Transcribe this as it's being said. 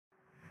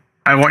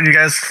I want you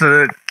guys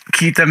to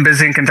keep them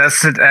busy and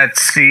contested at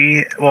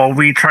C while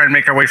we try and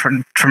make our way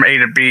from A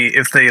to B.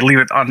 If they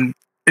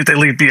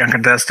leave B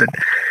uncontested,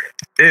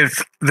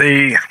 if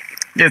the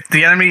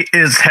enemy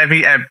is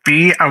heavy at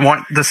B, I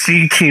want the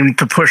C team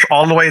to push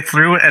all the way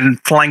through and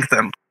flank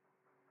them.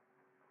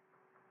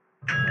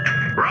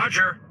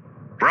 Roger.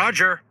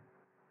 Roger.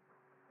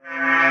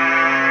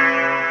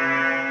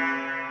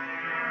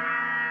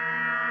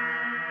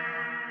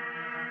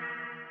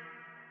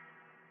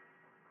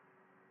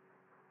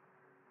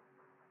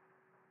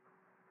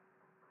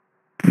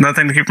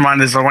 Nothing to keep in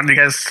mind is I want you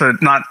guys to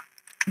not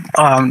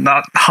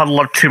huddle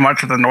up too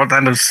much at the north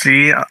end of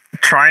C.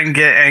 Try and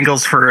get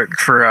angles for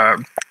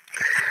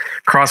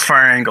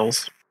crossfire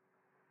angles.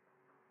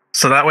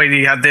 So that way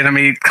you have the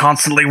enemy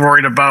constantly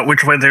worried about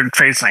which way they're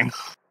facing.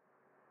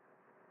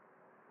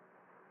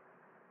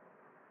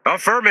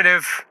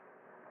 Affirmative.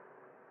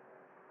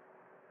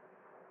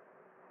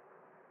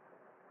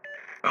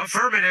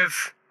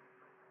 Affirmative.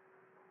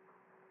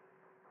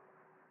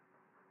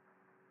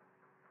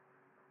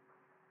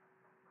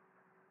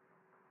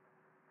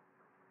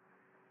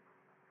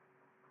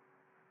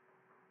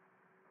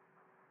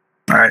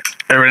 All right,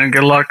 everyone,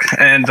 good luck.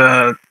 And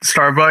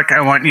Starbuck, I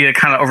want you to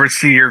kind of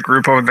oversee your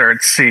group over there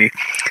at C,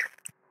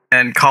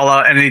 and call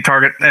out any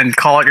target and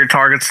call out your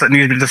targets that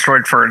need to be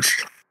destroyed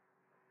first.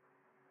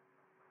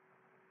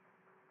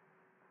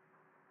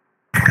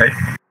 Okay.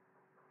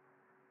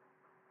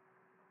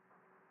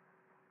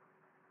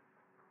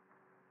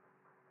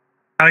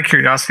 Out of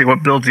curiosity,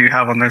 what build do you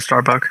have on there,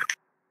 Starbuck?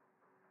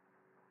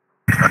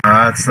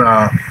 It's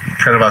kind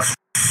of a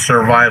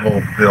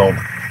survival build.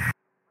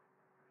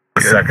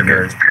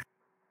 Secondary.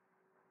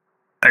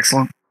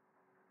 Excellent.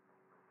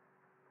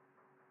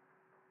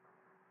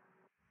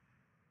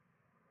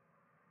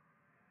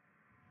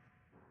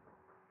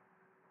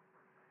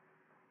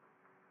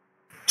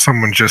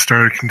 Someone just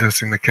started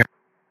contesting the camp.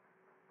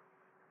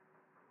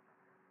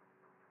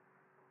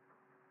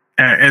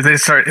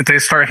 If they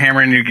start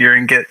hammering your gear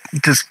and get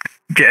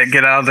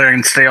out of there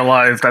and stay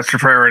alive, that's your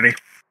priority.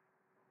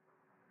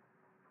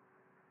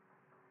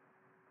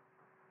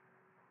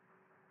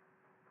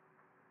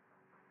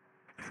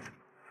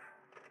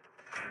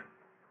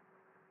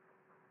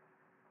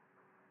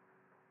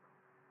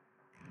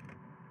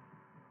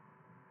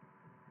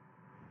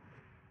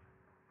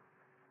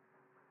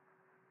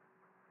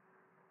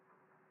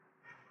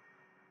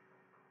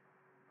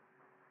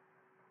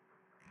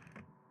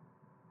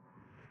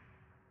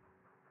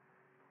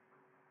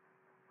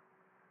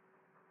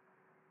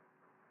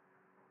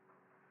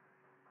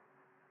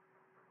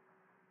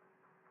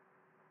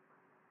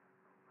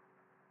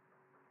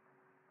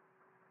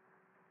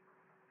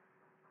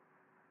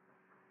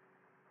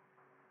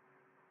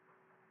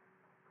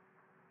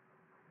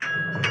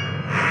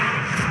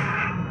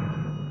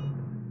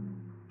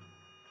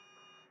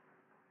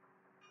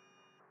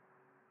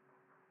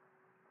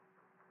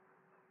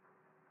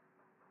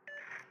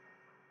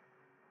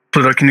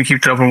 Pluto, can you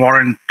keep the open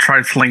water and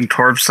try fling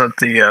torps at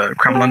the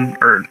Kremlin?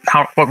 Or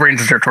what range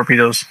is their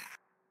torpedoes?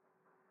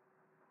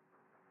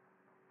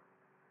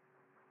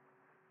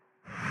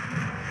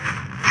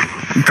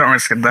 Don't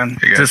risk it then.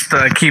 Just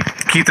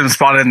keep them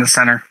spotted in the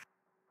center.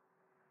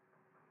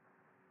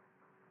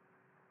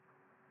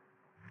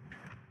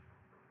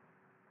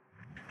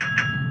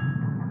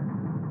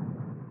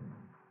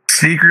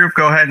 C group,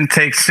 go ahead and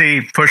take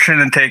C. Push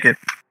in and take it.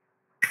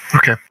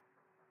 Okay.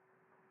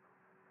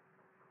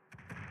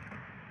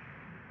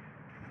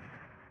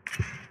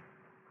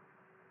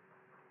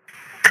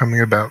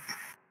 Coming about.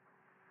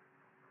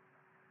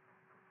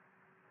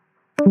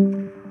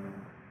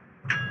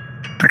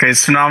 Okay,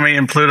 Tsunami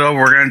and Pluto,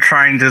 we're going to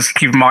try and just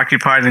keep them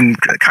occupied and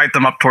kite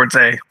them up towards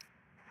A.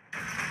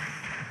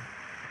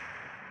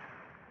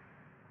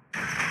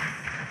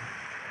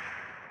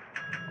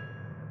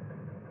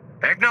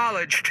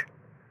 Acknowledged.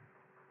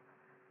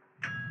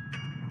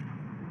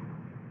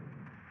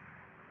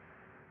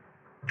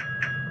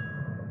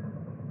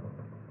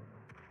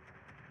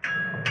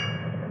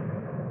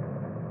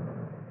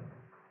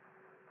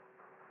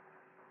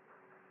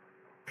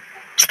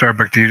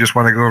 Starbuck, do you just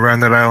want to go around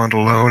that island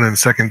alone and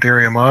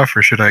secondary him off,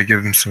 or should I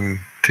give him some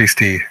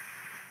tasty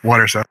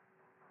water stuff?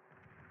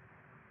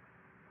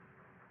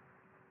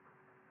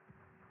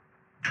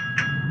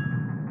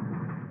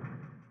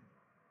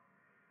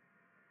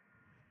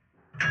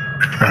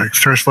 Alright,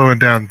 start slowing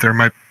down.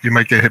 You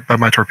might get hit by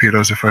my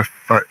torpedoes if I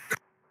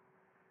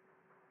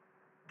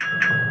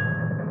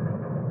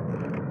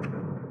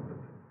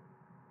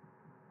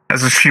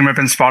Has the Shima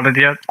been spotted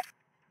yet?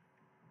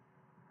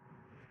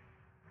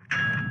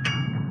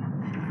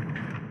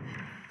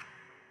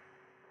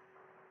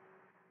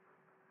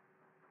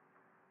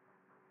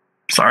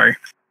 Sorry.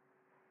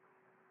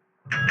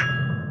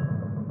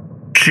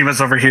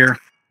 Shima's over here.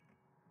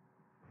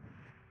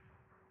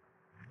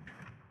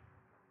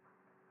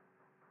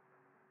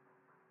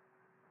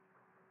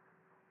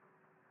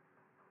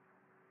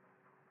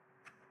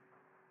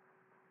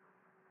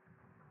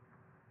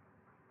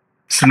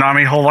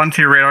 Tsunami, hold on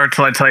to your radar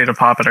until I tell you to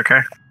pop it,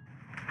 okay?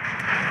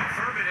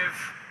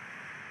 Affirmative.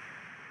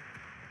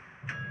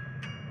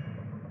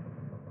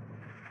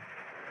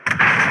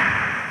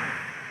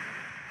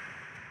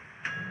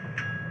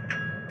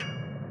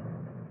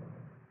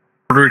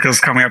 Puerto Rico's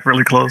coming up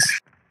really close.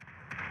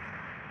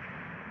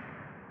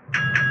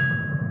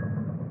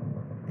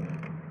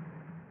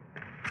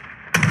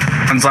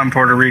 Depends on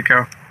Puerto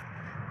Rico.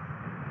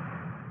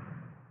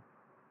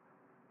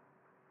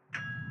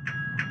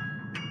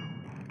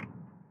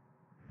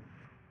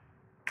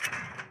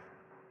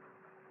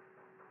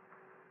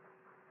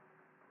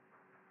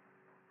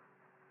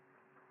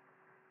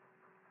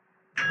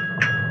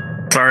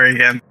 Sorry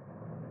again.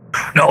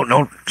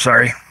 No,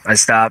 sorry. I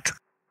stopped.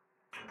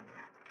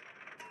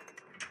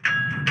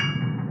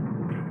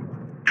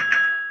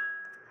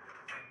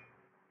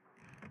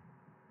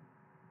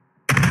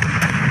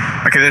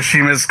 Okay, this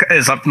team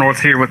is up north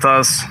here with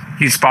us.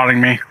 He's spotting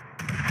me. Enemy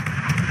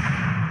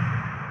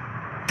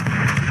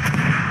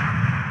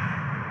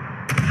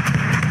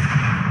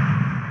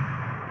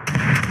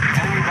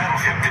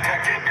battleship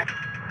detected.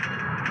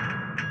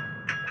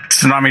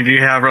 Tsunami, do you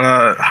have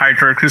a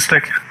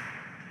hydroacoustic?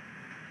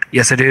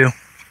 Yes, I do.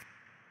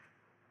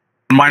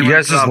 Mine You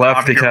guys was, just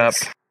left the here cap.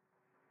 with-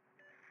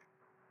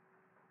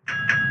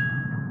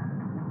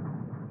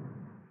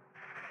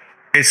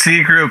 Okay,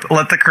 C group,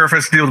 let the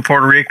Kerfus deal with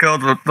Puerto Rico.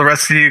 The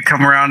rest of you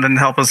come around and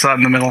help us out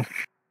in the middle.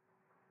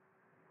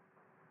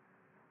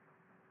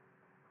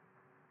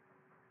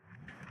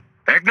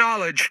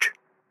 Acknowledged.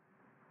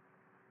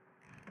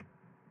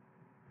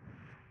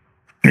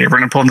 Okay, we're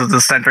gonna pull into the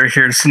center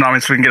here,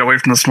 Tsunami, so we can get away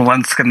from the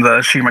Smolensk and the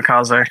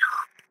Shimakaze.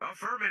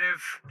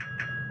 Affirmative.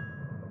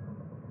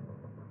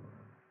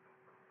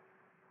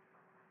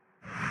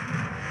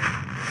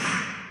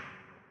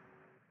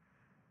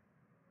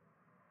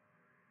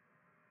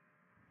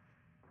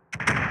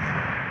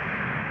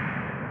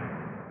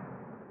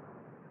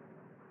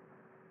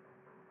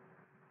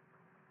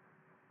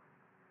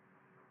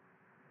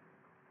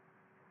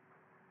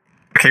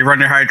 Okay,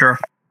 run your hydro.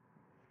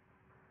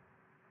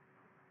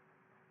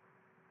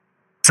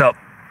 What's up?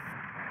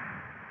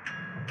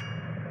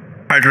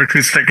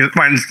 Hydroacoustic,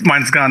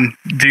 mine's gone.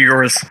 Do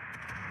yours.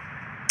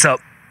 What's up?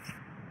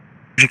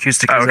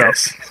 Acoustic Oh, is okay. up.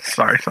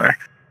 Sorry.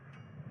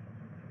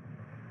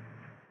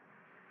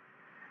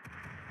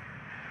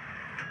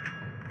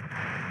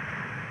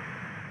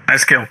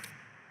 Nice kill.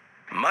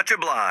 Much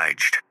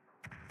obliged.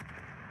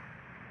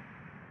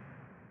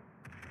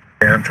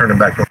 Yeah, I'm turning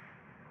back.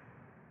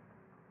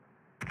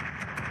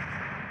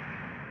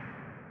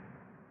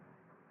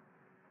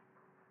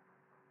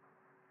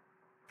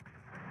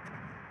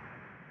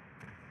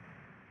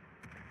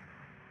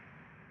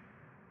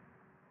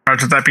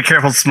 Roger that. Be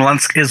careful.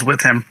 Smolensk is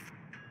with him.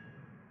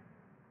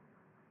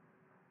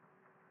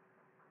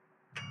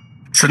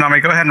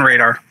 Tsunami, go ahead and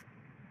radar.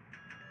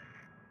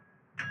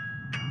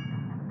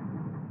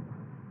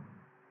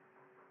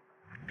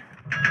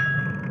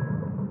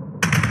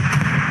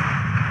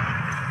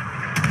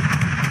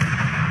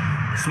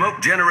 Smoke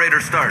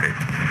generator started.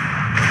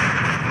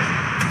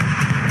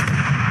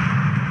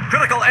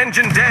 Critical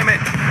engine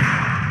damage.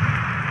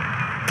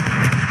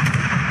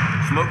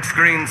 Smoke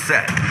screen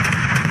set.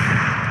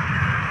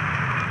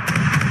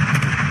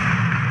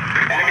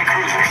 Enemy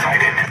cruiser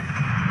sighted.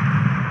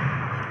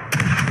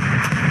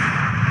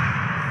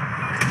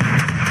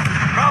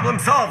 Problem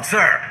solved,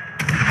 sir.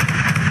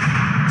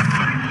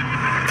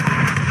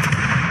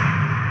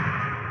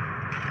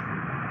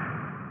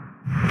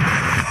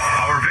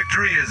 Our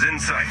victory is in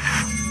sight.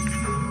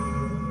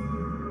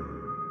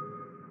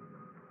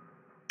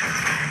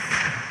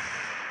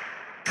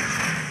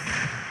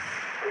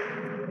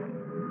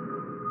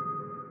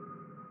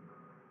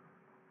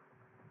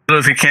 So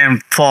if you can,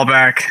 fall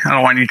back. I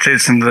don't want you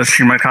chasing the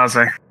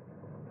Shimakaze.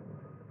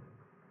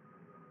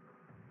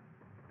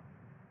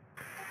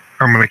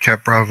 I'm going to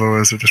cap Bravo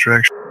as a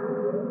distraction.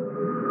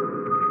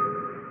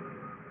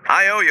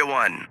 I owe you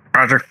one.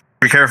 Roger.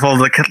 Be careful of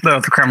the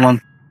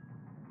Kremlin.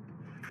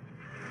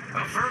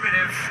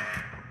 Affirmative.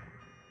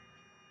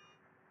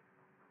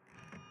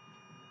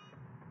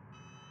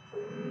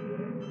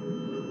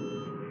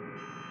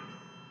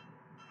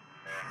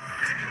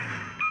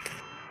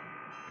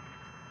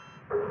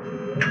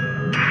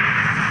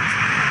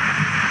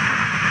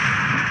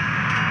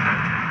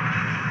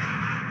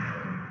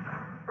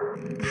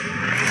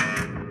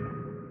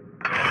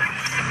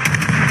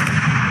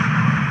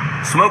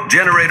 Smoke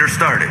generator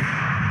started.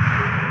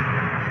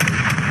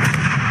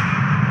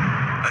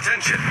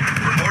 Attention.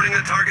 Reporting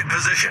the target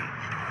position.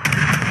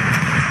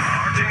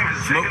 Our team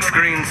is smoke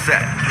screen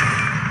set.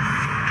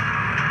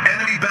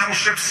 Enemy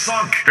battleship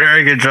sunk.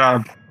 Very good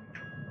job.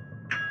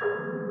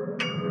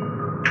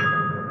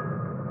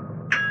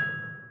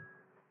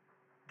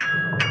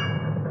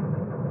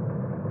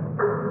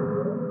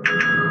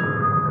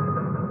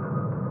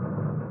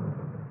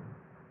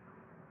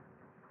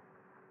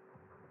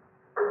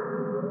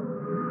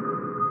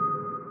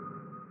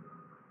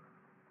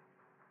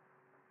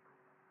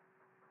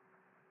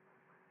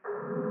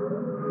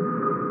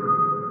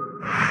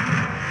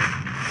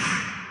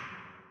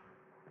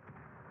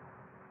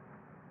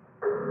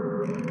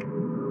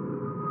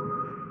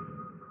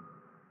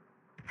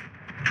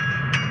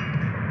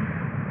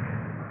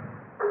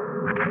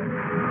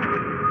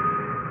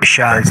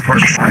 Shot.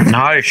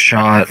 Nice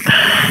shot.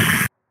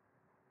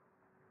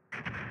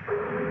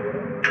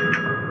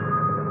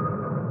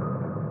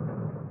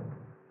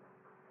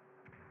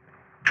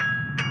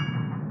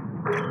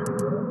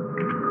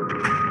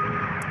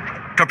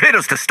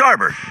 Torpedoes to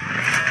starboard.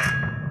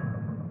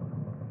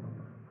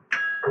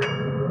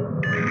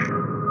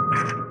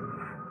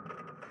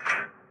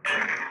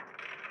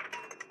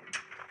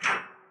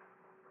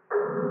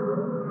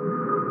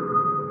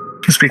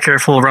 Just be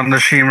careful around the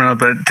Shima,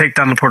 but take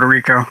down the Puerto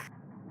Rico.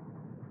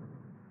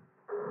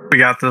 We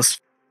got this.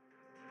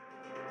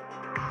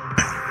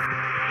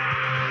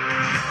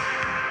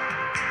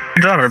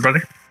 Good job,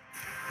 everybody.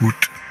 Woot.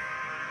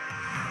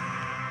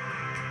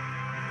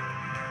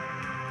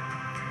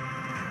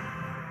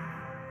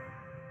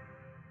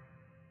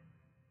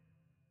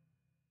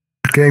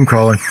 Game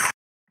calling.